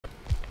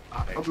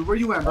Okay, where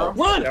you at, bro?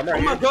 Run! I'm right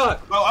Oh my here. god!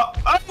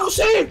 Oh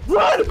shit!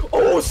 Run!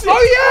 Oh shit!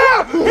 Oh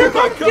yeah! Here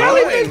comes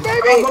jellyfish,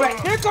 baby!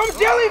 Here comes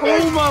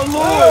jellyfish! Oh my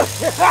lord!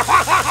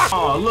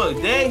 Oh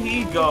look, there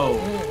he go.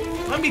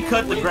 Let me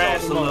cut the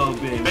grass a little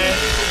bit, man.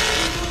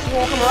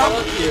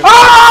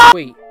 Ah!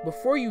 Wait,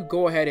 before you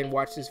go ahead and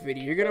watch this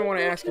video, you're gonna want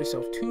to ask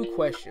yourself 2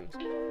 questions.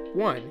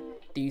 1,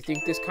 do you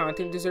think this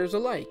content deserves a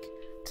like?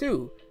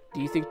 2,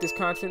 do you think this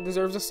content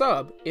deserves a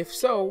sub? If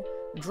so,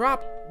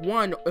 drop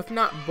 1, if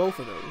not both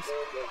of those.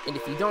 And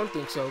if you don't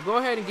think so, go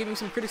ahead and give me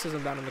some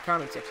criticism down in the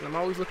comment section. I'm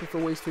always looking for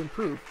ways to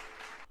improve.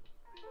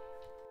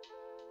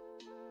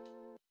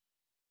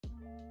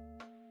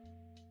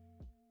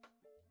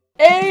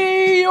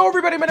 Hey, yo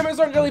everybody, my name is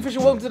Jellyfish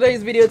and welcome to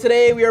today's video.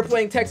 Today we are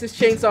playing Texas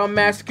Chainsaw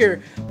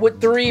Massacre with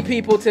 3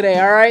 people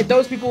today, alright?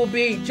 Those people will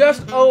be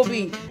Just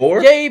Obi,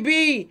 4?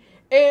 JB,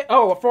 and...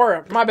 Oh,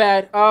 4, my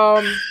bad.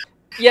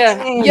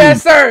 Yeah,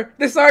 yes sir,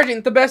 the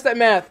sergeant, the best at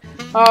math.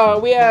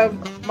 We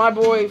have my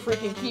boy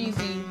freaking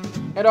Keezy.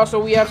 And also,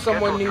 we have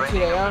someone new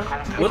today, huh?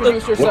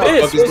 Introduce yourself. What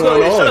the fuck is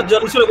going on?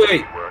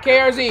 Wait.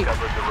 KRZ.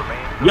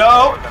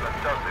 Yo!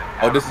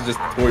 Oh, this is just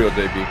tutorial,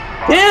 JB.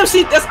 Damn,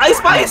 see, that's Ice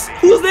Spice.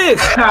 Who's this?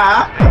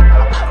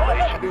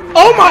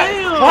 Oh my!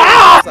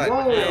 Wow!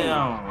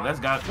 Damn, that's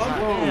got.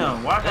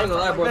 Damn, why? I ain't gonna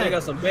lie, bro. They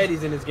got some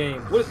baddies in this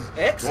game. What is this?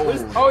 X? What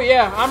is this? Oh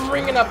yeah, I'm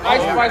ringing up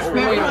Ice Spice for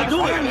later. You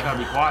gotta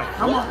be quiet.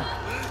 Come on.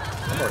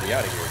 I'm already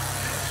out of here.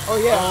 Oh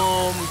yeah.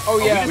 Oh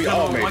yeah. We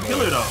all one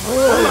killer though.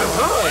 Oh,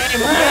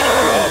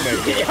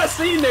 Yeah, I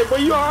seen that, but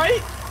you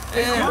alright?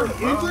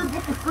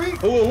 What the freak?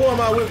 who am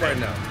I with right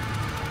now?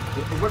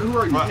 Who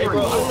are you? Hey,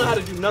 bro, I don't know how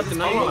to do nothing.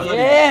 I ain't gonna lie.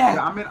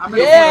 Yeah. I'm in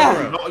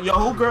Yeah. Yo,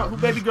 who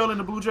baby girl in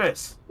the blue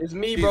dress? It's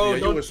me, bro.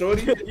 You a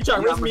shorty? You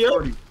trying to rinse me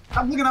up?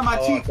 I'm looking at my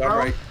cheek, bro.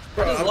 Right.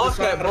 Bro, just I'm lost just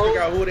trying that, to bro.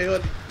 figure out who the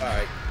hell.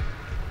 Alright.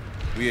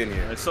 We in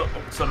here. And so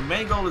the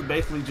main goal is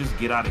basically just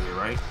get out of here,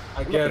 right?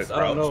 I guess. I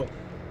don't know.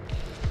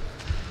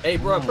 Hey,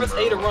 bro, press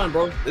A to run,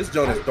 bro. This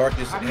joint is dark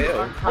as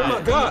hell. Oh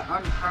my god.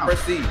 Press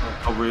C.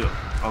 Oh, real?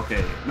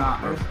 Okay. Nah,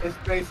 it's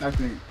space, I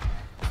think.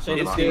 Shit,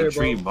 it's It's scared,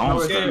 tree bro.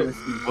 bones. scared.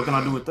 What can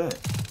I do with that?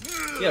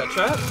 Yeah,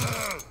 trap.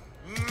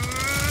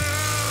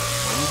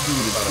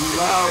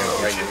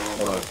 Right here.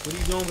 Hold on. What are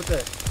you doing with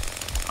that?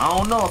 I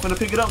don't know. I'm finna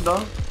pick it up,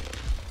 dog.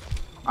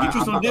 Get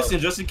you some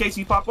distance just in case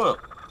he pop up.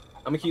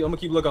 I'm gonna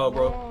keep lookout,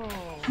 bro.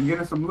 I'm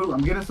getting some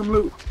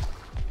loot.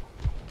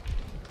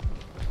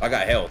 I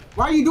got health.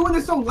 Why are you doing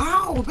this so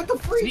loud? What the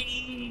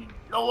freak?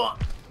 No,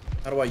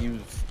 How do I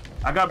use?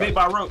 I got bit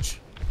by a roach.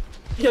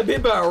 You got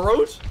bit by a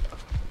roach?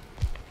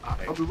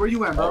 Okay, where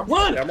you at, bro?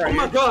 Run! Yeah, I'm right Oh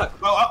my here. god!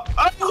 Oh,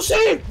 Oh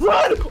shit!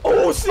 Run!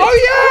 Oh shit! Oh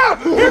yeah!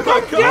 Here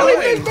comes God.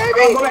 jellyfish,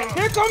 baby!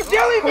 Here comes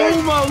jellyfish!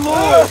 Oh my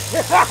lord!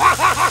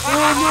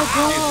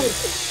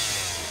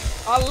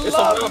 I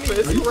love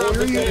It's me. a rough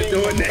You're game.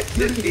 doing that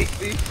shit,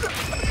 easy.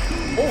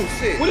 Oh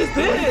shit. What is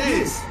this?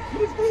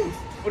 What is this?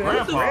 What is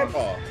Grandpa.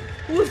 Grandpa?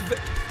 Who is that?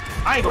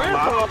 I ain't gonna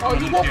lie. Oh,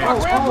 you woke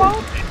up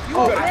Grandpa?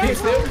 Oh, better keep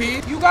still, Grandpa?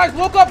 kid. You guys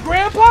woke up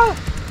Grandpa?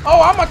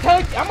 Oh, I'm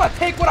gonna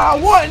take what I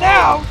want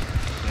now.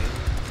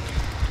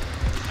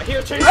 I hear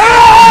a chain.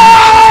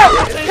 Ah!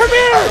 Come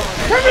here!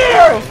 Come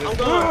here! I'm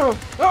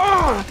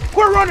gone.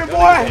 Quit running,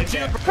 boy!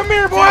 Come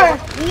here, boy!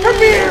 Come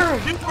here!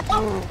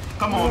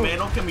 Come on, man.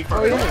 Don't kill me Oh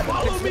first. yeah!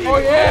 Follow me. Oh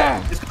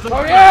yeah! It's 'cause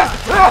Oh yeah!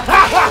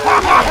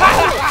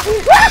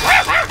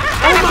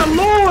 Oh my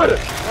lord!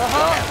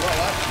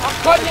 I'm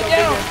cutting it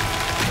down.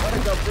 Why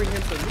did y'all bring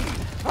him to me?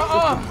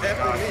 Uh-uh.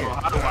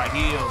 How do I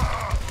heal?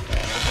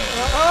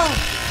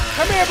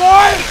 Come here,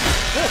 boy!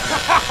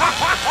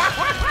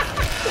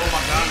 Oh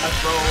my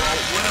gosh, bro.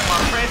 What am I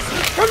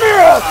pressing? Come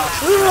here!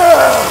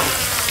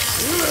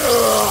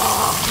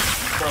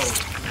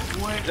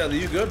 Bro, Jelly,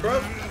 you good,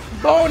 bro?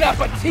 Bon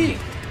appetit!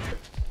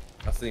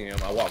 I seen him.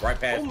 I walked right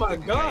past Oh him. my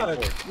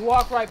god! You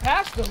walk right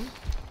past him.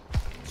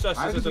 Shush,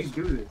 How shush, did we shush.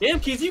 do this? Damn,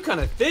 Keith, you kind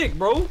of thick,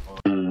 bro.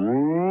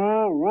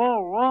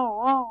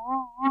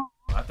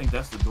 I think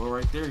that's the door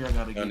right there. Y'all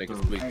gotta Y'all get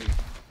niggas through. weak.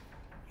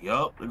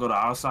 Yup, they go to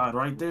outside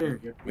right there.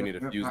 We need a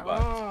fuse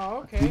box. Oh,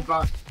 okay.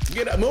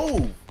 Get up,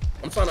 move!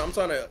 I'm trying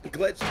to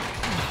glitch.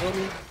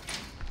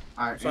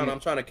 Alright, I'm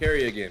trying to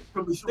carry again.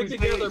 Stick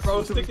together,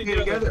 bro. Stick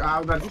together. I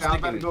was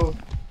about to go.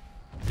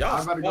 Y'all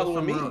I'm about to go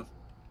following me. somewhere else.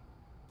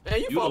 Man,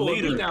 you You a following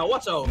me leader. now.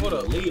 Watch out. Hold You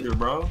up. the leader,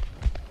 bro.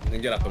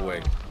 Then get out the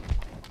way.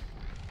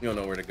 You don't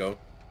know where to go.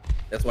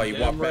 That's why you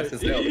Damn walk right.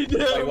 past his health. You That's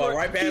why you damn walk right.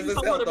 right past his Keep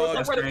health, talking dog. about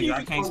That's Right, crazy. I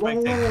easy. can't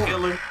spectate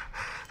killer.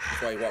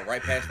 That's why you walk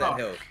right past that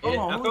health. Yeah,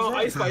 on, I who's found that?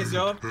 Ice Spice,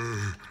 y'all.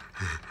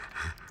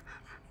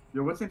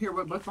 Yo, what's in here?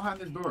 What's behind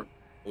this door?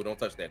 Oh, don't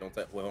touch that. Don't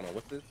touch. Wait, hold on.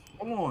 What's this?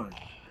 Come on.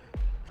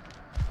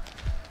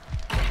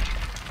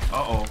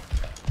 Uh-oh.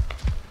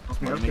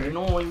 Okay. Making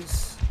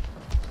noise.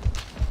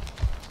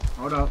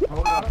 Hold up,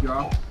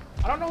 y'all.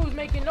 I don't know who's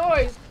making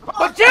noise,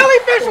 but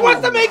jellyfish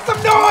wants to make some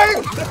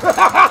noise.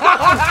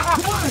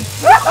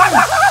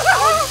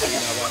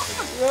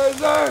 Yes,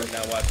 sir.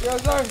 Now watch it.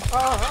 Yes, sir.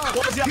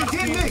 Boys, y'all Get see,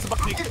 me. it's about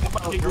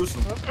to get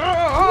gruesome.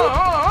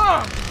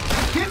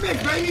 Get me,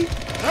 baby.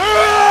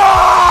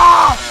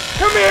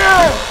 Come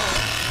here.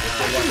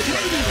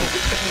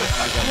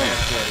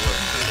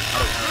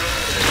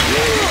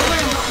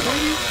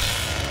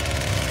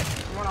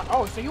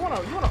 Oh, so you wanna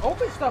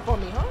open stuff on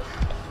me, huh?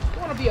 You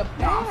wanna be a I'm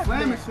bad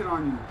slamming man. shit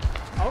on you.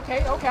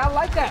 Okay, I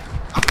like that.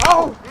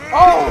 Oh!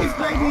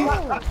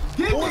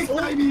 Get this,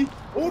 baby!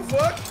 Who the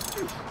fuck?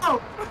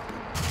 Oh!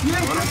 You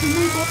ain't touching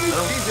me, boy!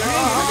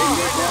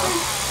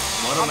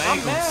 What them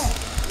ankles?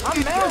 I'm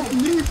You mad.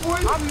 touching me,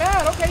 boy! I'm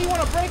mad. Okay, you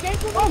wanna break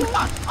ankles? Oh,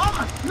 God!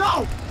 Oh,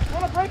 no! You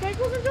wanna break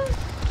ankles and shit?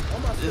 Oh,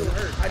 my shit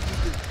hurt. I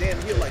just did damn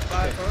heal like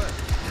 5 times.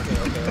 Okay.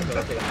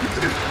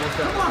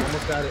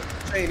 Almost got it.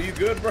 Shane, you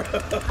good, bro?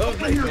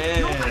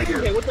 Man.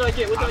 Okay, what did I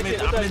get? What did I I'm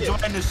get? What did I get?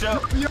 enjoying the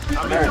show. Yo,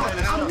 I'm enjoying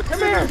the show. Come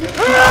here.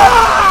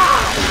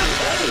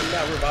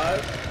 Not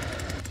revived.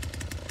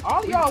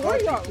 All y'all, where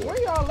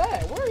y'all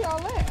at? Where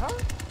y'all at, huh?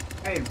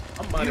 Hey, I'm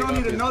you minding don't my need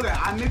to business. know that.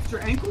 I mixed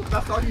your ankles.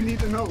 That's all you need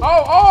to know.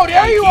 Oh,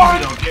 there you are.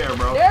 Easy don't care,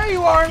 bro. There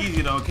you are.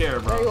 Easy don't care,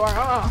 bro. There you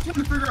are. I'm trying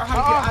to figure out how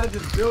to get out of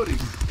this building.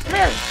 Come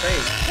here.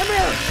 Come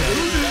here.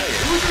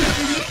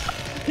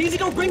 Easy,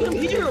 don't bring him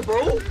here,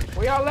 bro.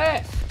 Where y'all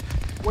at?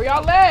 Where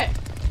y'all at?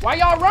 Why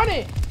y'all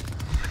running?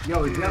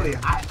 Yo, Jelly,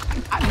 I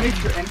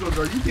mixed your ankles,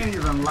 bro. You can't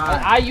even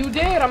lie. You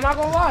did. I'm not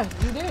gonna lie.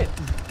 You did.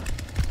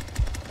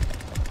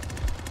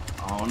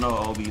 I don't know,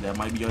 Obi. That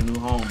might be your new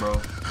home,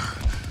 bro.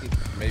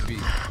 Maybe.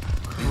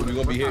 We're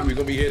gonna be here. We're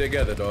gonna be here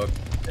together, dog.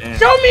 Damn.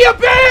 Show me a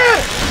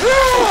bed! We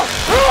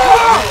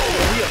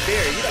up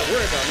there. You not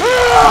worried about me.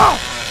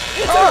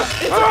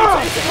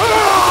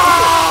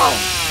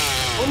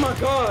 Oh my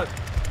god.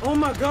 Oh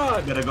my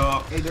god. Gotta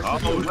go. Hey, they're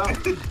doing well.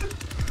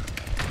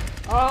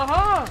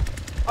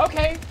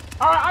 Okay.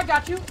 Alright, I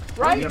got you.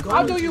 Right? Yeah,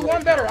 I'll do you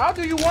one better. I'll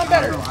do you one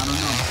better. I don't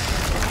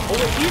know.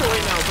 Over here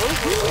right now, bro.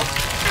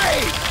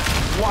 Hey!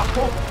 What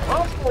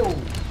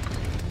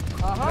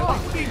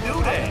do you do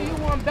I'll that? do you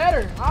one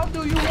better. I'll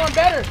do you one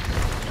better.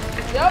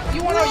 Yep.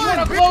 You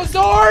wanna close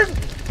doors?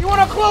 You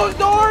wanna close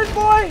doors,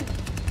 boy?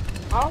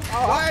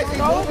 Why is he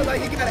moving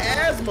like he got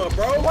asthma,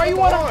 bro? Why you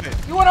Come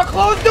wanna on.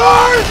 close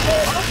doors?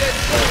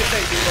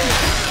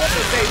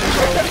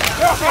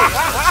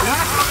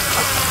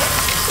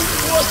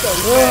 What the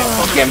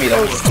fuck? Give me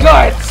those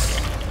nuts.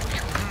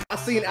 I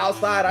seen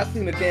outside, I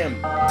seen the damn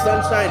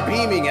sunshine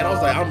beaming, and I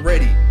was like, I'm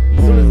ready.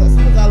 As soon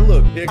as I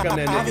look, here come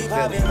that nigga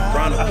Jelly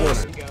around the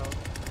corner.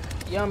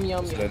 Yum.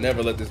 Should have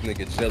never let this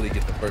nigga Jelly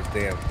get the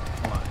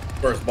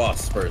first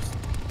boss first.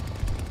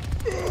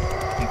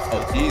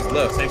 Oh, he's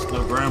left. Sex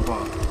little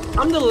grandpa.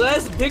 I'm the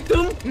last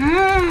victim?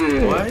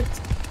 What?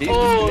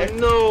 Oh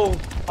no.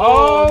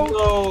 Oh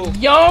no.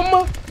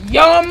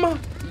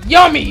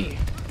 Yummy.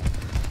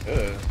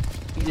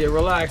 Yeah,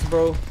 relax,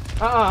 bro.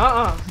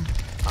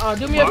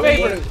 Do me a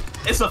favor.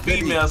 It's a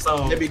female,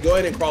 so. Maybe go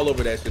ahead and crawl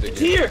over that shit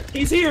again.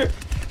 He's here.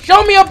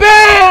 Show me a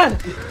band.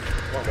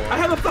 I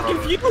have a fucking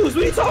fuse. What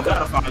are you talking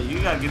about? You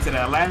gotta get to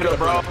that ladder,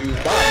 bro. Give me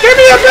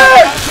a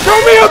band. Show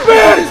me a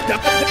band.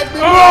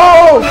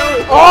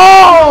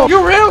 Oh,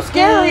 you real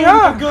scary,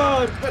 huh? Oh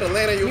god. Better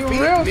land on your You feet,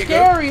 real nigga.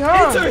 scary,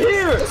 huh? Enter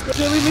here.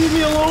 Jelly, leave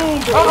me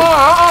alone, bro.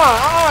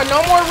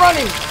 No more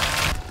running.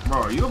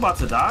 Bro, are you about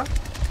to die?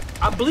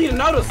 I'm bleeding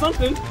out or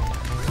something.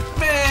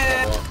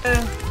 Man.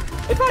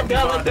 If I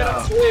die like that,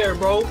 I swear,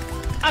 bro.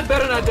 I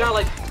better not die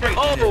like.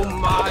 Oh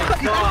my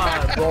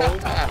god, bro.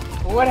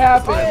 What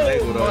happened?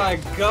 Oh my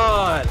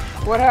god.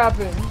 What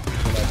happened?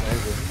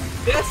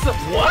 That's the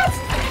what?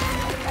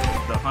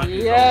 The hunt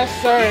is Yes,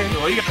 sir. over.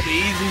 Oh, you got the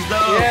easies,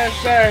 though. Yes,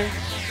 sir.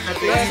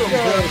 That's some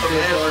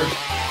bullshit,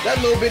 That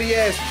little bitty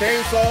ass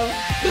chainsaw.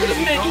 Look at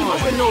this man keep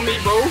moving on me,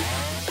 bro.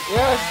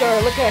 Yes, sir.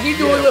 Look at he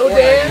doing a Yeah, little Fortnite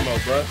dance. emo,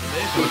 bruh.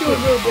 He doing a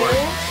little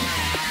dance.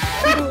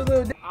 He doing a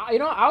little dance. You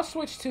know, I'll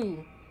switch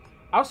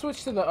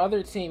to the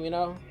other team. You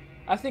know,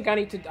 I think I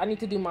need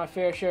to do my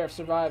fair share of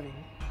surviving.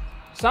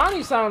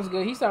 Sonny sounds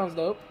good. He sounds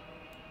dope.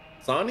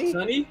 Sonny?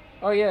 Sonny?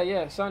 Oh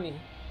yeah, Sonny.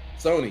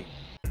 Sony.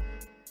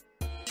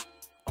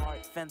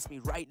 Alright, fence me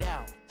right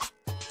now.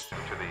 To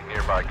the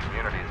nearby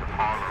communities of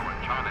Harlem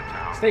and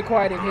Chinatown. Stay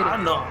quiet and hit I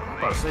it. know. I'm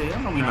about to say, I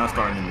know we not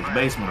starting in this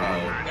basement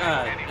again.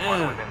 God Anyone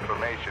damn. with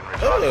information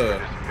regarding the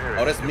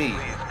disappearance, Oh, that's me.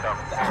 please come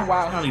I'm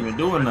Wow. not even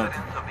doing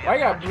nothing. Why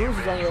you got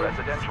bruises on your?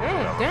 residential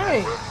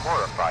Dang. We're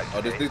horrified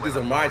Oh, today these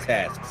are my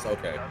tasks.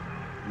 Okay.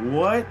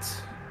 What?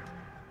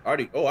 I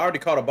already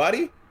caught a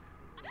body?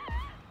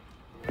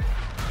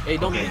 Hey,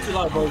 don't be too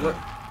loud, bro. Alright,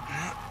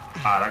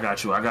 I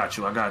got you. Oh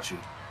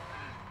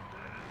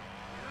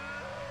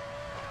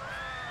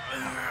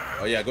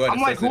yeah, go ahead.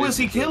 I'm like, who is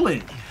he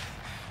killing?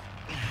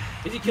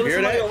 Is he killing You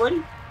hear somebody that?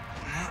 already?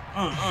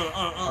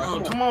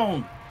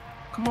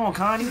 Come on,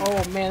 Connie.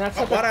 Oh man, that's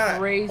such Why'd a I-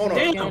 crazy hold on.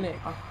 mechanic.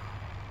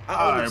 I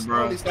Alright,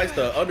 bro. only sliced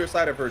the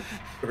underside of her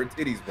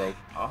titties, bro.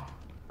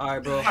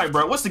 Alright, bro. Alright,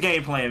 bro. What's the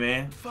game plan,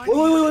 man?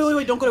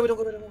 Wait. Don't go there.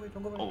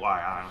 Oh,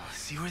 alright.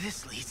 See where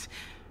this leads.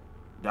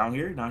 Down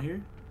here.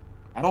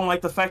 I don't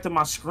like the fact that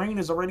my screen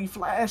is already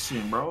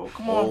flashing, bro.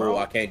 Come on, bro.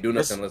 I can't do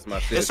nothing unless my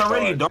shit It's is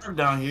already charged. dark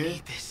down here.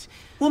 This.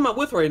 Who am I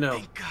with right now?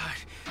 Thank God.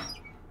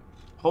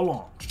 Hold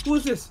on. Who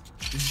is this?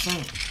 This is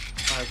Shane.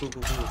 Alright, cool.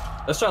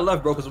 Let's try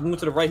left, bro, because we went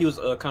to the right, he was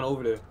kind of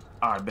over there.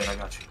 Alright, bet I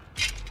got you.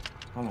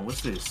 Hold on,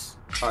 what's this?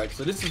 Alright,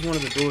 so this is one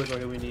of the doors right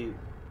here we need.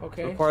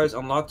 Okay. Requires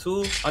unlock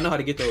tool. I know how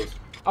to get those.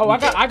 Oh, I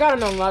got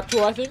an unlock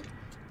tool, I think.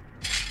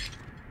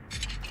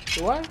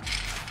 What?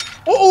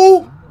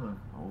 Oh!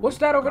 What's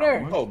that over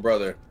there? Oh,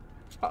 brother.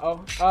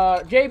 Uh-oh.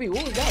 JB,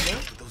 what was that,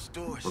 man? Those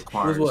doors.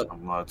 Requires what?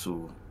 unlock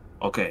tool.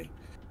 Okay.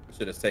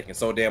 Should have taken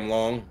so damn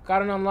long.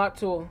 Got an unlock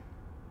tool.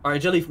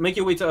 Alright, Jelly, make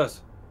your way to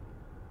us.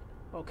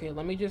 Okay,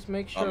 let me just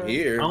make sure. I'm I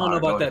here. don't know Alright,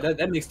 about go that.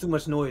 That makes too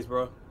much noise,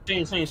 bro.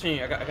 Shane.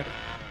 I got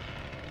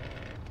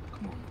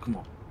Come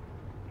on.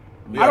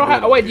 I don't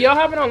have. Wait, do y'all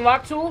have an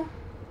unlock tool?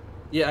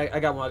 Yeah, I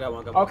got one.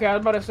 Okay, I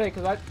was about to say,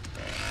 cause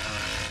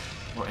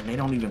Bro, and they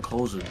don't even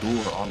close the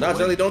door all the Nah, way.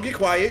 Jelly, don't get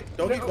quiet.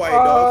 Don't get quiet,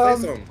 dog.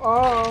 Say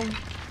something.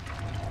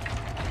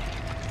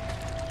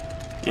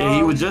 Yeah,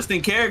 he was just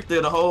in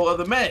character the whole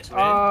other match,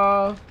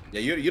 man. Yeah,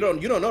 you don't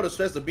know the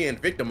stress of being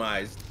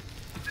victimized.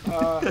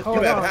 Hold You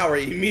have on. power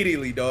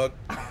immediately, dog.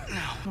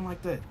 Something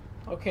like that.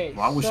 Okay.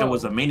 Well, I wish so- it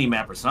was a mini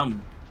map or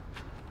something.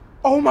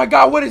 Oh my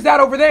God, what is that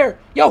over there?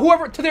 Yo,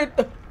 whoever to their.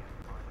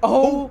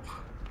 Oh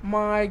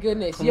my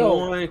goodness, Come yo.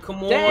 on. Dang.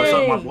 What's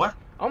up, my boy?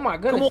 Oh my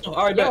goodness. Come on,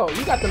 all right, yo, bet.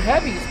 you got them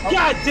heavies. Oh,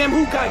 God damn,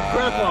 who got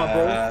grandpa,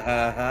 bro?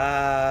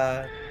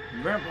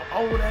 Remember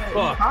old ass.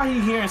 Fuck. How he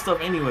hearing stuff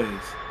anyways?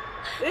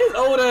 It's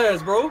old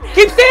ass, bro.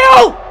 Keep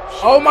still!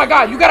 Oh my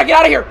God, you gotta get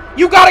out of here.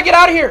 You gotta get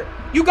out of here.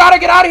 You gotta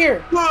get out of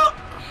here. I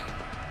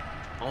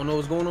don't know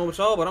what's going on with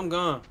y'all, but I'm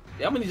gone.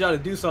 Yeah, I'm gonna need y'all to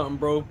do something,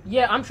 bro.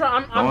 Yeah, I'm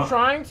trying. I'm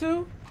trying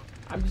to.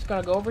 I'm just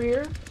gonna go over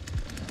here.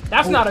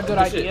 That's not a good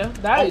oh, shit. idea.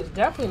 That is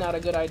definitely not a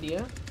good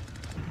idea.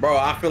 Bro,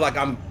 I feel like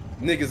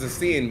niggas is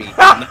seeing me.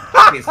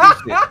 I can't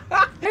see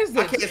shit. Here's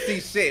I this. can't see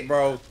shit,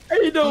 bro.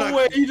 Ain't no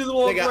way. You just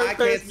walked Nigga, right I can't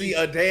past see me.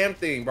 a damn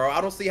thing, bro.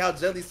 I don't see how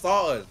Jelly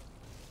saw us.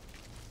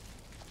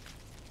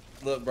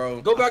 Look,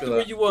 bro. Go I back feel to where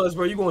like- you was,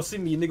 bro. You gonna see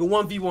me, nigga.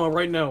 1v1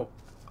 right now.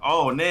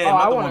 Oh, man. Oh,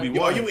 I Nothing wanna- be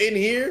Yo, are you in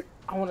here?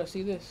 I want to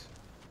see this.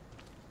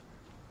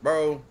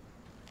 Bro,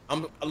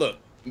 look,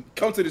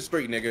 come to the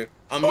street, nigga.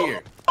 I'm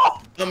here.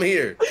 I'm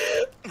here.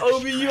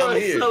 Obi, you I'm are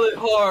here. selling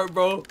hard,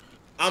 bro.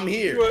 I'm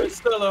here. You are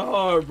selling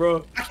hard,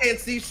 bro. I can't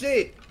see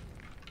shit.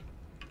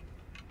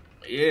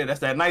 Yeah, that's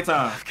that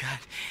nighttime. I've got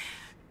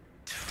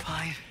to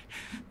find.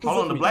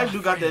 Hold on, the black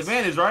dude got the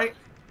advantage, right?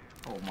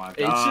 Oh, my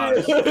Hey,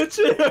 God.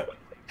 chill.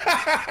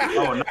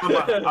 Oh,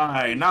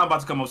 now I'm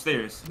about to come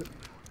upstairs.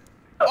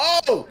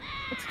 Oh!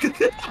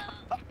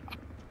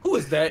 Who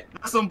is that?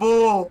 That's some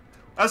bull.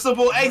 Hey,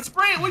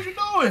 Sprint, what you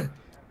doing?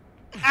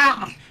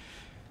 Ow.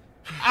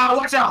 Ow,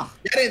 watch out.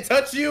 I didn't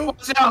touch you?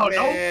 Watch out,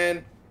 no.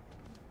 Man.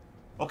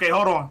 Okay,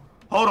 hold on.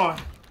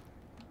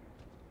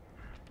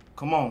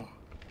 Come on.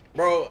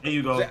 Bro, There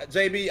you go.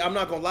 JB, I'm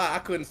not gonna lie. I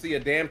couldn't see a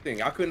damn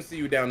thing. I couldn't see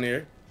you down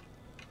there.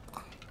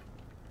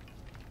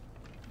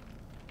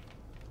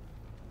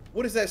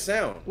 What is that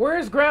sound?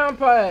 Where's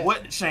Grandpa at?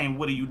 What, Shane,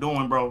 what are you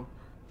doing, bro?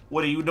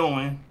 What are you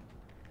doing?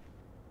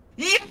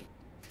 Yeah.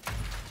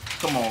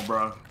 Come on,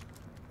 bro.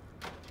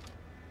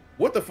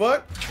 What the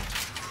fuck?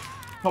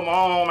 Come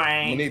on, I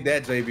man. need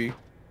that, JB.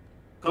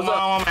 Come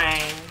on,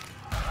 man.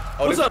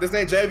 Oh, What's up? this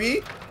ain't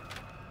JB?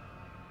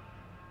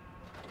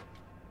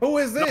 Who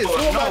is this? Who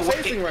am I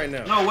chasing right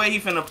now? No way he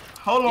finna.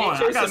 Hold on. I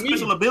got a chasing me.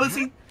 special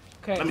ability.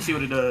 Okay. Let me see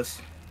what it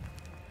does.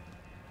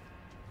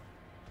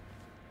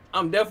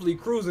 I'm definitely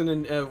cruising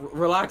and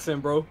relaxing,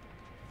 bro.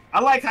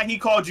 I like how he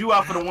called you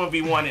out for the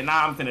 1v1 and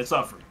now I'm finna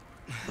suffer.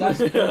 Oh,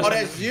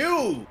 that's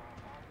you.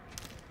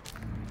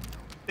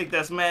 I think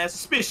that's mad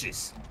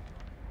suspicious.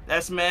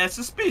 That's mad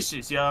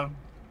suspicious, y'all.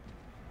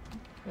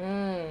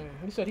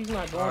 He said he's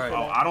not going Alright. for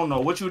Oh, that. I don't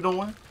know what you're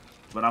doing,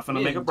 but I'm finna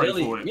Me make a and break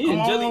Jelly- for it. me and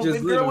Come Jelly on, just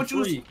big girl, living what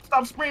you free.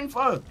 stop sprinting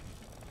for?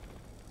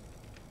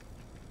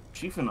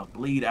 She finna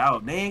bleed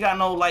out. They ain't got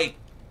no like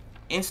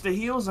insta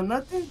heals or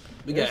nothing.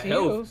 We got There's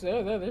health. heals.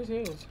 There's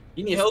heals.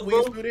 You need help,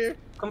 Squeeze bro? through there?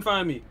 Come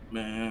find me.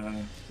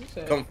 Man, He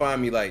said, Come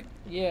find me, like,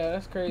 yeah,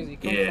 that's crazy.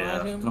 Come yeah.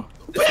 find him.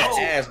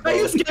 ass, bro. Hey,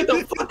 you scared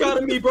the fuck out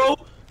of me, bro.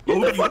 Get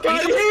Who the you fuck got?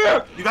 out of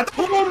here. You got the.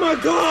 Oh my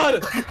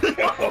god.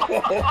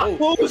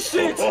 Oh, Oh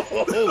shit.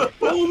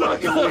 Oh my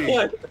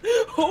god.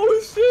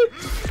 Oh shit.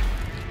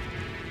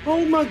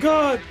 Oh my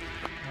god.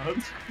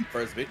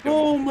 First victim.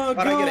 Oh my How'd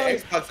I get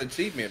an god. Xbox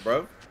achievement,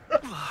 bro?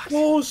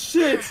 Oh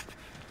shit.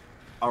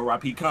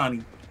 R.I.P.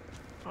 Connie.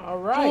 All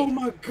right. Oh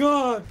my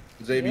god.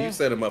 JB, Yeah. you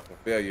set him up for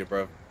failure,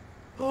 bro.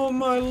 Oh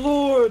my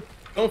lord.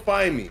 Don't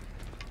find me.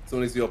 As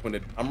soon as you open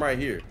it, I'm right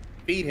here.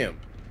 Feed him.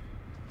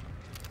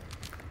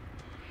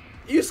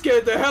 You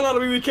scared the hell out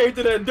of me when we came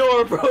to that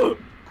door, bro.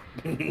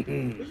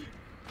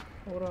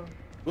 Hold on.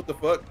 What the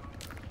fuck?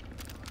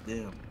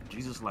 Damn,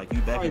 Jesus, like you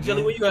back Alright, again.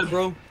 Jelly, where you at,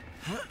 bro?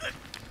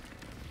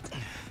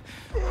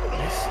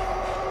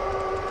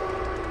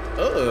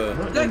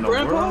 What Is that in the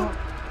Grandpa?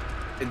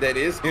 world? That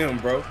is him,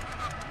 bro.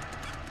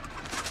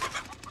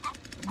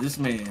 This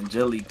man,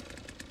 Jelly,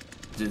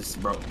 just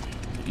bro.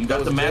 You got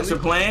was the master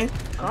Jelly? plan?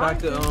 I'm back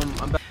to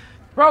I'm back.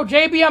 Bro,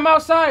 JB, I'm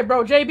outside,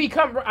 bro. JB,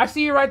 come. I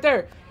see you right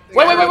there.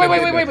 Wait. No,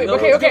 Okay, what's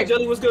okay. good,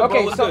 Jelly? What's good, bro?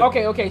 Okay, What's so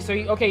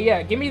good? okay,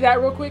 yeah. Give me that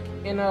real quick,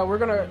 and we're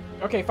gonna.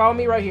 Okay, follow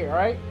me right here. All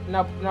right.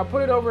 Now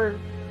put it over there.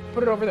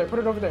 Put it over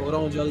there. Hold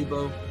on, Jelly,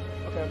 bro.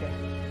 Okay.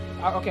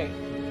 Okay.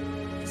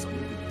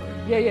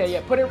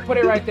 Yeah. Put it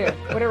right there.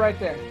 Put it right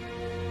there.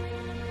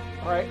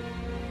 All right.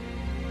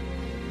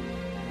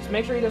 Just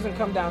make sure he doesn't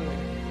come down there.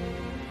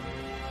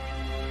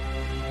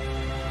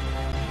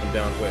 I'm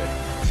down where?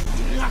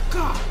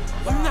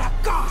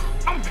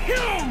 I'm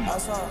him!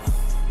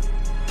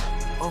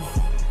 Oh.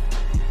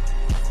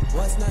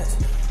 What's next?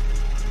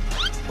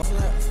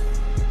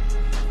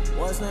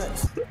 What's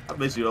next? I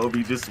bet you OB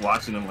just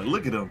watching them like,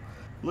 look at them.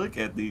 Look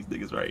at these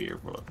niggas right here,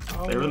 bro.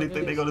 Oh They really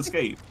think they're gonna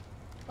escape.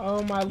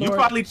 Oh my lord. You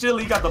probably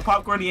chilling, you got the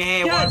popcorn in your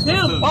hand. God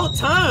damn, about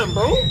time,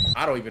 bro.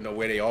 I don't even know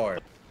where they are.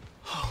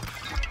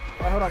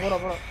 Right, hold on.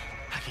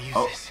 I can use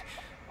this.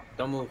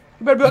 Don't move.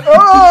 You better be like,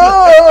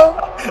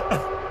 oh!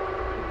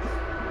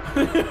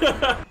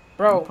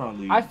 Bro,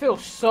 I feel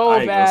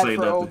so bad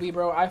for OB,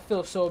 bro. I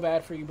feel so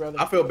bad for you, brother.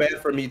 I feel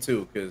bad for me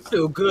too, cause I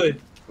feel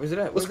good. Where's it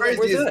at? What's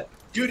crazy is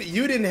you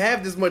didn't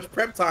have this much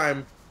prep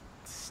time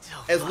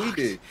as we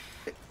did.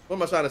 What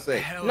am I trying to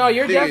say? No,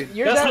 you're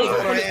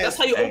that's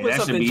how you open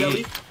something,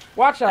 Jelly.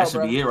 Watch out, that should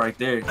bro. be it right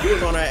there. He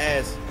was on our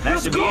ass. That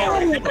should be it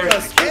right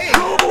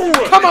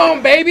there. Come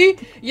on, baby.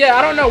 Yeah,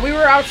 I don't know. We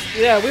were out.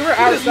 Yeah, we were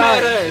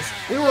outside.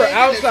 We were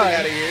outside.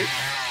 Out of here.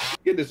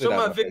 Get this shit Show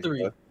out my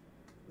victory.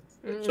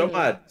 Show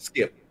my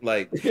skip.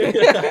 Like. Show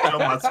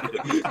my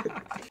skip.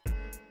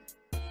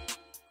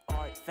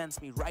 Alright, fence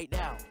me right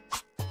now.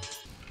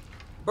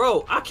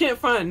 Bro, I can't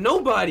find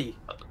nobody.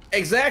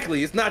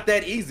 Exactly. It's not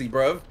that easy,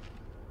 bro.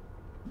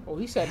 Oh,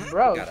 he said,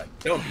 bro.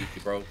 Don't beat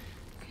you, bro. I'm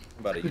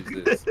about to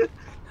use this.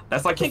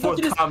 That's like the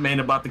fourth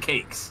comment about the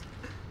cakes.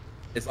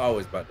 It's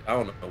always about. I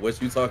don't know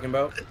what you talking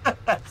about.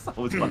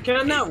 Can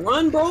I not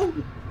run, bro?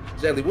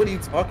 Jelly, what are you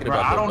talking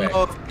about? I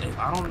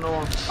don't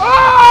know.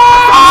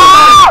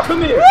 Ah!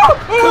 Come here.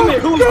 Come here.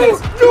 Who's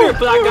this? Come here,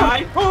 black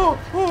guy.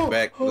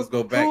 Back. Let's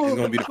go back. He's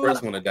gonna be the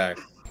first one to die.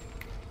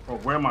 Oh,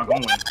 where am I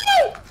going?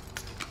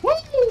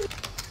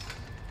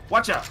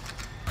 Watch out.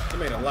 He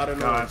made a lot of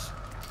noise.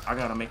 I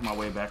gotta make my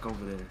way back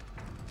over there.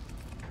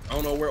 I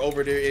don't know where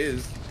over there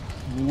is.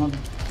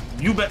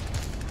 You bet.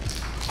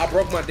 I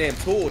broke my damn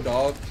tool,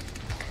 dog.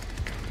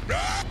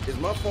 Is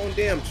my phone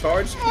damn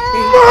charged?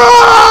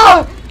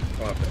 I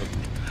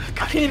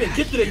can't even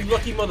get to that, you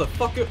lucky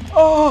motherfucker.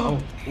 Oh.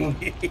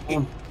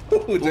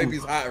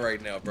 JP's hot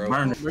right now, bro.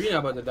 Bro, you're not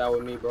about to die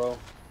with me, bro.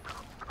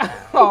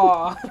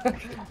 Oh,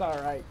 it's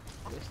alright.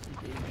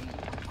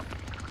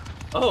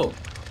 Oh.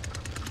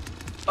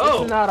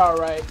 It's not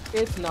alright.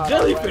 It's not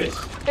jellyfish.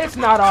 Alright. It's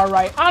not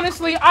alright.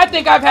 Honestly, I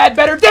think I've had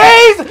better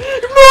days! Move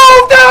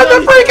down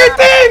the freaking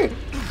thing!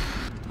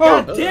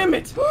 God damn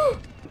it!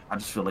 I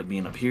just feel like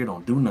being up here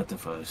don't do nothing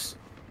for us.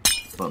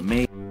 But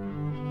maybe.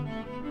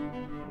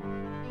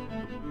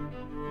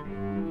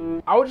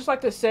 I would just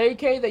like to say,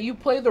 Kay, that you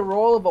play the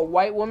role of a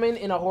white woman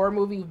in a horror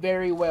movie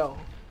very well.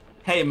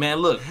 Hey man,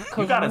 look.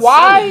 You gotta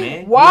why? sell it,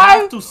 man.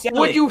 Why would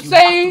you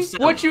say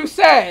what you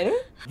said?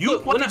 You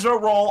played your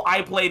role,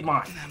 I played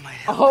mine.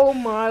 Oh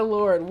my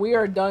lord, we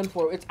are done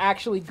for. It's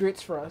actually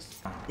grits for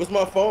us. What's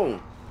my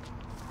phone?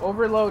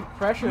 Overload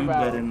pressure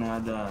valve. You better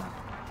not die.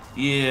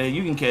 Yeah,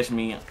 you can catch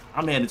me.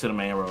 I'm headed to the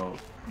main road.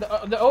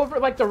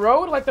 The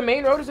road, like the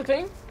main road is a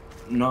thing?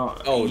 No.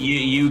 Oh,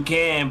 you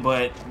can,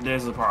 but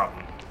there's a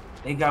problem.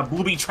 They got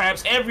booby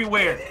traps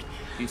everywhere.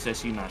 She said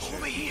she's not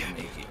sure.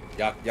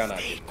 Y'all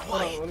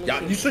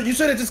not. You should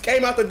have just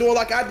came out the door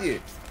like I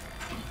did.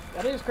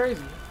 That is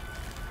crazy.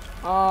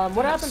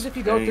 What happens if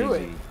you go through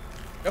it?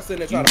 Y'all sitting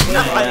there trying to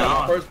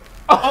play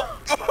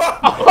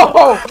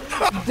Oh,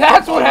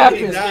 that's what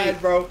happens. Died,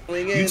 bro.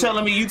 You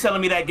telling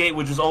me that gate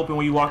was just open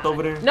when you walked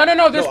over there?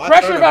 No. There's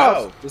pressure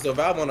valves. There's a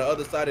valve on the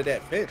other side of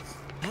that fence.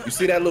 You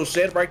see that little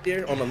shed right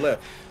there on the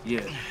left?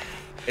 Yeah.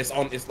 It's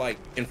like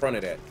in front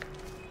of that.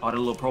 Oh, the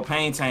little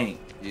propane tank.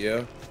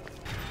 Yeah.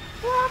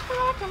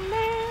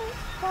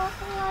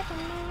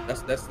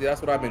 That's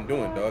what I've been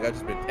doing, dog. I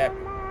just been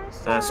tapping.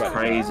 That's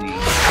crazy.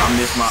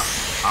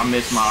 I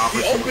missed my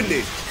opportunity. He opened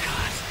it.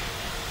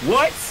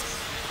 What?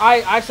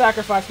 I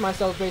sacrificed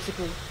myself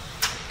basically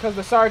because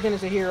the sergeant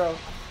is a hero.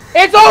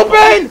 It's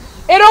open!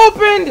 It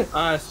opened!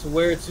 I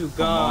swear to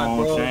God,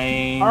 bro.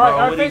 Shane, all right, bro,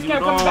 our face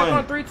cam comes back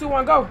on 3, 2,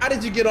 1, go. How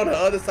did you get on the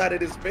other side of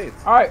this fence?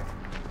 All right,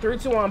 3,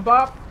 2, 1,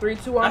 bop. 3,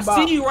 2, 1, bop.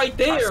 I see you right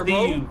there,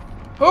 bro. You.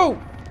 Who?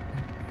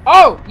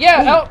 Oh,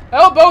 yeah,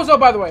 El Bozo,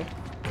 by the way.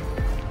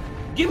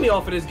 Get me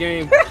off of this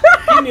game.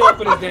 Get me off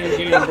of this damn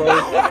game, bro.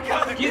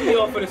 Get me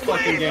off of this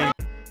fucking game.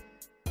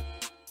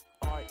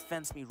 Alright,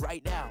 fence me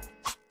right now.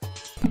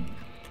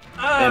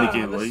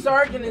 The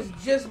sergeant is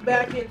just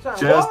back in time.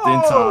 Just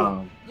in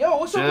time. Yo,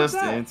 what's up with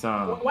that? Just in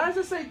time. Why does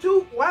it say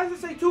two? Why does it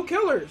say 2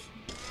 killers?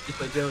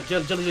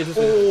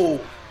 Oh,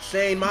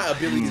 Shane, my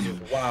abilities is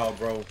wild,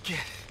 bro.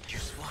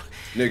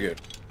 Nigga,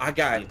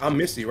 I'm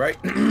Missy, right?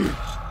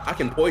 I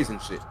can poison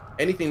shit.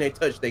 Anything they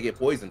touch, they get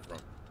poisoned from.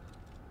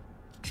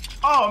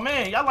 Oh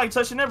man, y'all like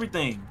touching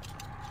everything.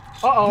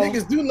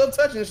 Niggas do love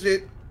touching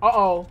shit.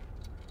 Oh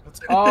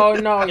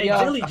no, hey,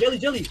 yo.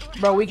 Jelly.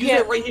 Bro, we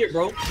can't right here,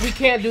 bro. We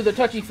can't do the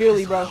touchy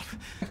feely, bro.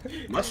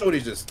 My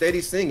shorty's just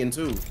steady singing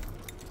too.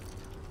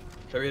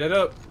 Hurry that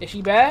up. Is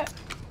she bad?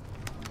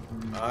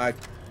 I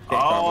can't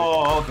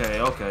Oh,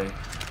 okay.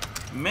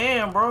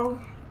 Man, bro.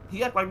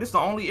 He act like this the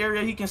only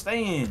area he can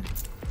stay in.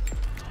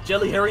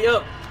 Jelly, hurry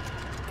up.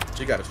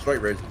 She got a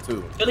straight razor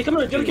too. Jelly, come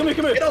here. Jelly, come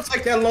here. It don't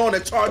take that long to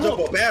charge up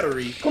a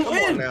battery. Come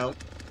on now.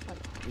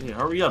 Yeah,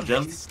 hurry up,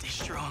 Jelly. Stay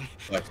strong.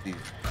 Watch these.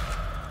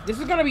 This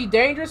is gonna be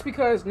dangerous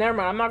because never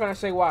mind. I'm not gonna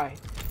say why,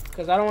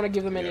 because I don't want to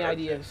give them any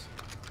ideas.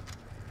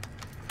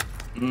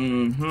 Look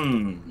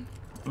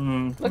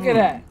at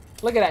that.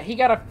 Look at that. He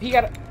got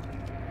a.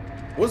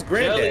 What's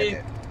Granddad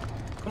at?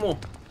 Come on.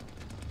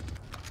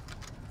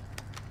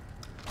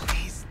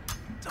 Please.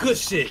 Good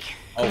shit.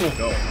 Oh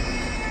no.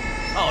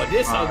 Oh,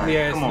 this ugly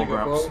ass come on, nigga,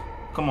 Gramps. bro.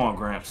 Come on,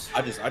 Gramps.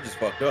 I just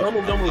fucked up. Don't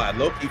move, don't move. I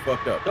low-key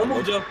fucked up. Don't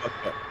move, Joe.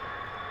 Fucked up.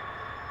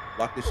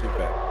 Lock this shit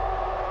back.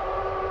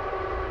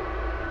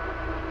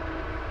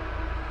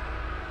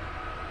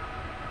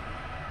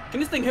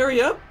 Can this thing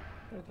hurry up?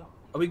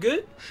 Are we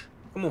good?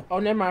 Come on. Oh,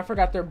 never mind. I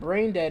forgot they're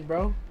brain dead,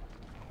 bro.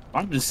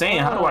 I'm just saying,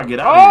 how do I get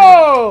out of here?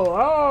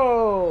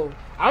 Oh!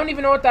 I don't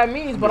even know what that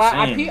means, but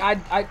I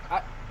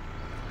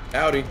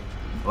Howdy.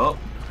 Well,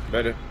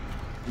 Better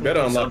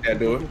unlock that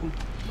door.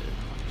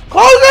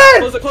 Close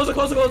it! Close it.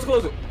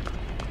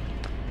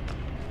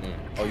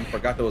 Oh, you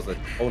forgot there was a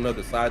whole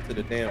nother side to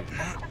the damn.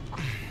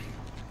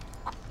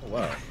 Oh,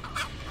 wow.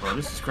 bro,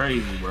 this is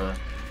crazy, bro.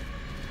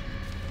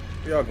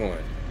 Where y'all going?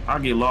 I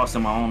get lost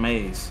in my own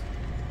maze.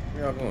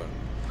 Where y'all going?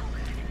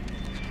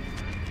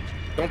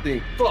 Don't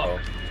think. Fuck.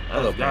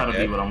 Oh, That's gotta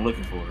be what I'm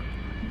looking for.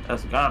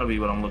 That's gotta be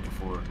what I'm looking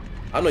for.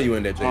 I know you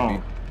in there,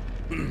 JB.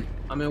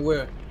 I'm in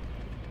where?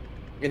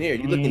 In here,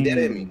 you looking dead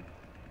at me.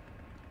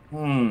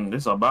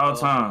 It's about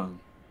time.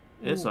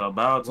 It's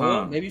about time.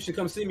 Well, maybe you should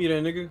come see me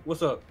then, nigga.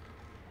 What's up?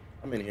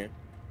 I'm in here.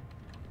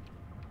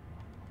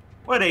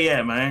 Where they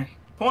at, man?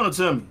 Point it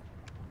to me.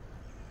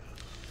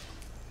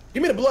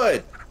 Give me the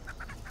blood.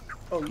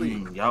 Oh,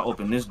 leave. Y'all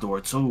open this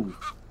door too.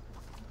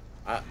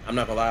 I'm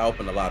not gonna lie, I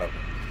opened a lot of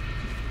them.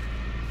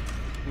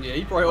 Yeah,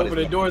 you probably open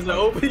the doors and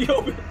open.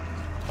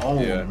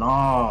 Oh, Yeah.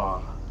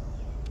 nah.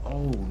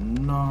 Oh,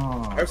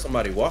 nah. I heard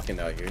somebody walking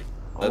out here.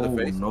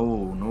 Leatherface.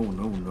 Oh,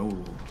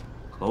 no.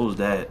 Close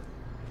that.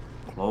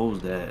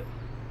 Close that.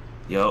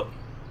 Yup.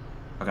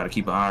 I gotta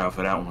keep an eye out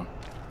for that one.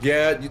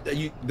 Yeah,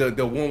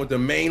 the one with the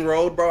main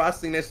road, bro. I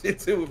seen that shit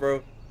too,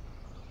 bro.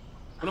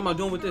 What am I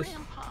doing with this?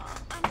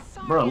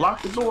 Bro,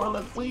 lock the door.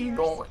 Like, where you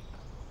going?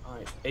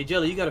 Alright. Hey,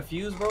 Jelly, you got a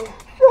fuse, bro?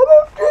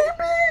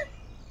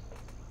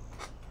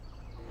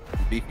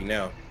 Beefy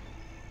now.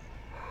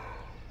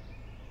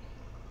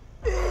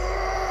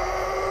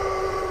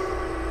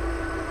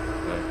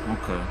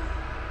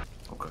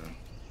 Okay.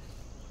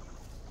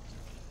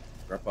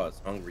 Grandpa's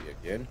hungry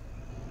again.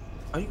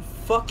 Are you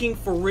fucking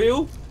for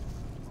real?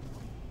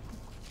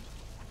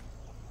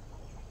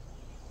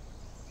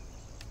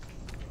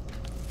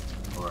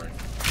 Alright.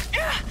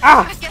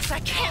 I guess I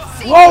can't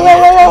see.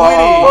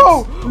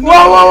 Whoa!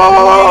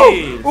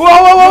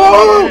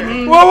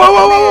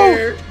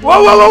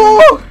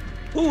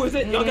 Who is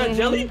it? Y'all got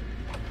Jelly?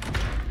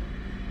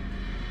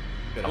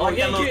 Oh,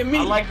 yeah, getting me.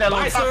 I like that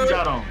little top you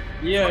got on.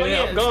 Yeah,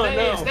 I'm going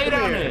now. Stay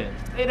down there.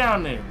 Stay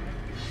down there.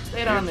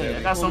 Stay down there.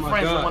 I got some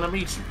friends that want to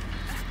meet you.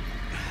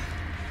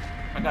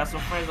 I got some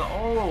friends that,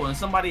 and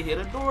somebody hit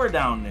a door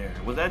down there.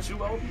 Was that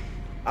you, Obi?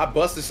 I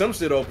busted some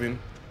shit open.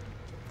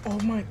 Oh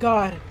my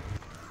god.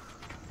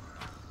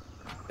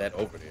 That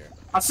over there.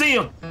 I see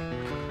them.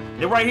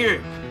 They're right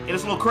here in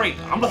this little crate.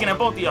 I'm looking at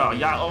both of y'all.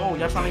 Y'all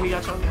trying to hear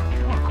y'all trying to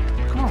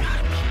Come on.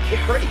 What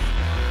crate?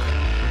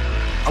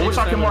 I wish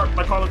I could mark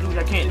like Call of Duty.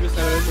 I can't. I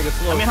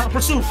mean,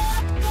 pursue.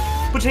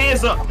 Put your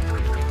hands up.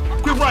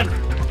 Quit running.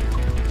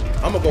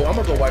 I'm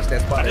gonna go watch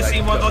that spot. I just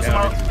see one go to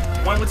my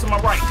went to my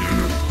right.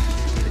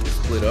 They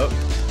just split up.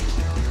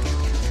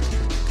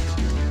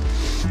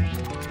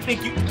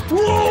 Thank you.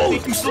 Whoa!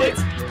 Thank you,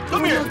 Slits.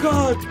 Come here. Oh my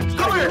god.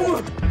 Come here. Come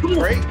on.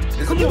 Great.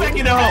 Get back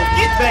in the hole.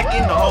 Get back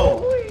in the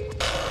hole.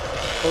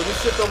 Oh,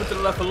 just shift over to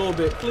the left a little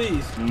bit,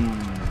 please.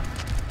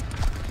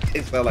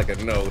 It felt like a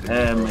no.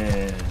 That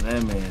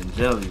man,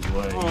 Jelly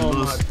boy. Oh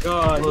my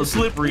god. A little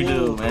slippery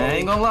dude, man. I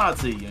ain't gonna lie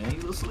to you, man.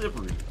 He's a little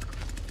slippery.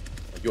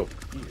 Yo,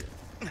 here.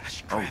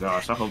 Oh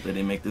gosh, I hope they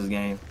didn't make this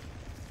game.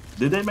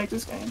 Did they make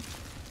this game?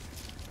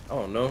 I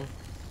don't know.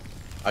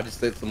 I just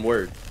said some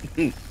words.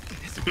 Jelly,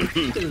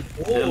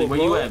 where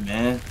you at,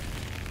 man?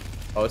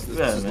 Oh, this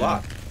is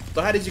locked.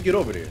 So how did you get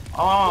over there?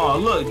 Oh,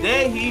 look,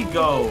 there he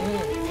go.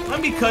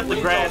 Let me cut the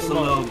grass a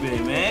little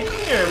bit, man.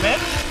 Come here, man.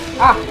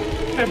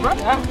 Hey, bro.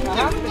 Hey,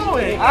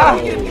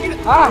 we can do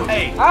this all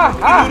day.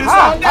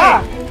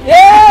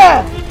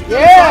 Yeah.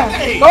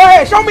 Hey. Go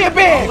ahead. Show me a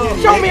band.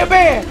 Show me a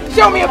band. I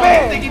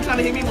think he's trying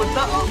to hit me with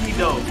the Obi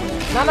though.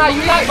 No,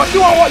 you not. But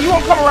you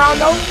won't come around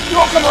though. You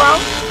won't come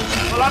around.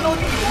 Well, I know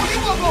you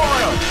won't go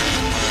around.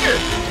 Here.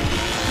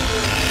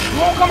 You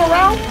won't come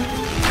around.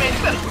 Man,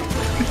 you better. You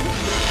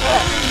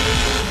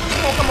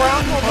won't come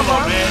around. Hold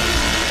on, man.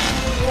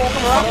 You won't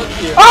come around.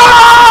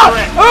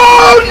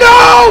 Oh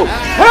no!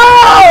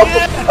 Help!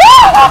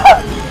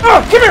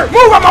 Come here.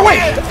 Move out my way.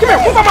 Come here.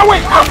 Move out my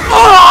way.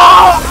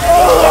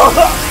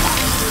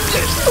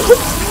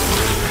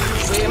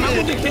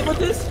 hit with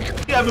this?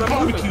 You having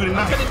barbecue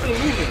tonight.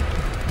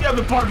 You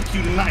having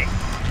barbecue tonight.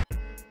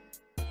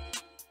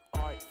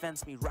 Alright,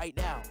 fence me right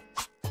now.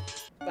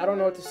 I don't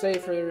know what to say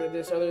for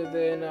this other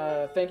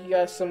than thank you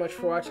guys so much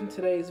for watching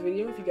today's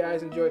video. If you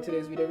guys enjoyed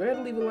today's video, go ahead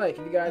and leave a like.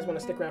 If you guys want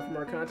to stick around for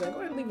more content,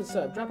 go ahead and leave a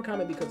sub. Drop a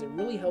comment because it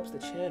really helps the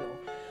channel.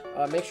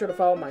 Make sure to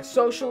follow my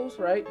socials,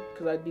 right?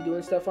 Because I'd be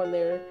doing stuff on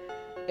there.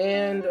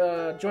 And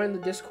join the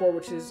Discord,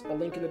 which is a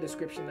link in the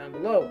description down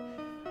below.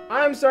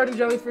 I'm Sergeant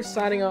Jellyfish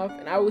signing off,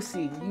 and I will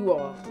see you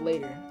all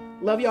later.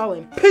 Love y'all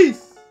and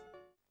peace!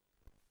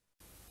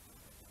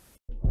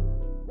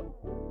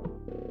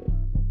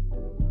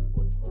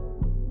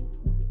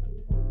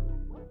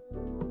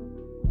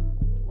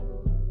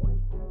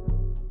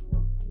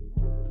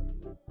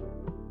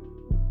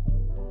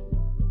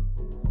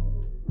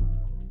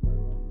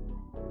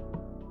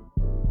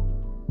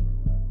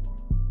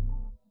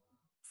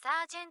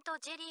 Sergeant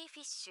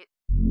Jellyfish